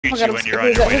shoot Oh you God, when you're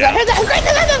on your way who's down.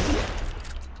 that?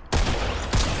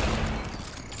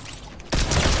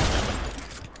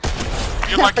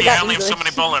 You're lucky I forgot only have so English.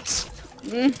 many bullets.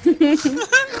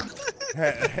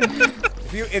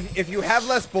 if you have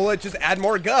less bullets, just add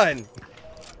more gun.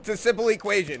 It's a simple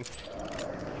equation.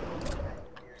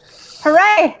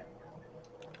 Hooray! I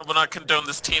will not condone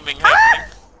this teaming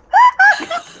happening.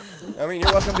 I mean,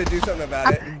 you're welcome to do something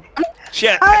about it.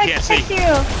 Shit, Oh, I can't see. kicked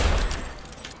you.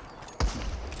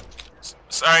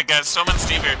 Sorry guys, Soma and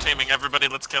Steve are teaming. Everybody,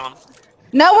 let's kill him.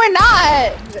 No, we're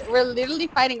not. We're literally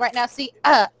fighting right now. See,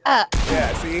 Yeah,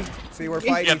 see, we're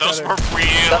fighting Yeah, each those other. were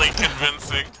really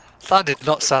convincing. That did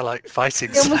not sound like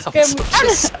fighting You almost sounds. scared me. I'm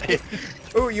just saying.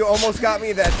 Ooh, you almost got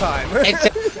me that time.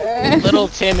 It's little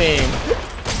Timmy.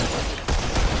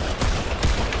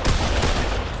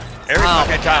 Every Oh,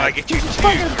 fucking time I get you two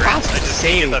fucking grants, I just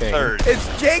get the anything. third.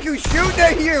 It's Jake who's shooting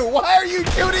at you. Why are you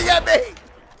shooting at me?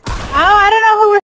 Oh, I don't know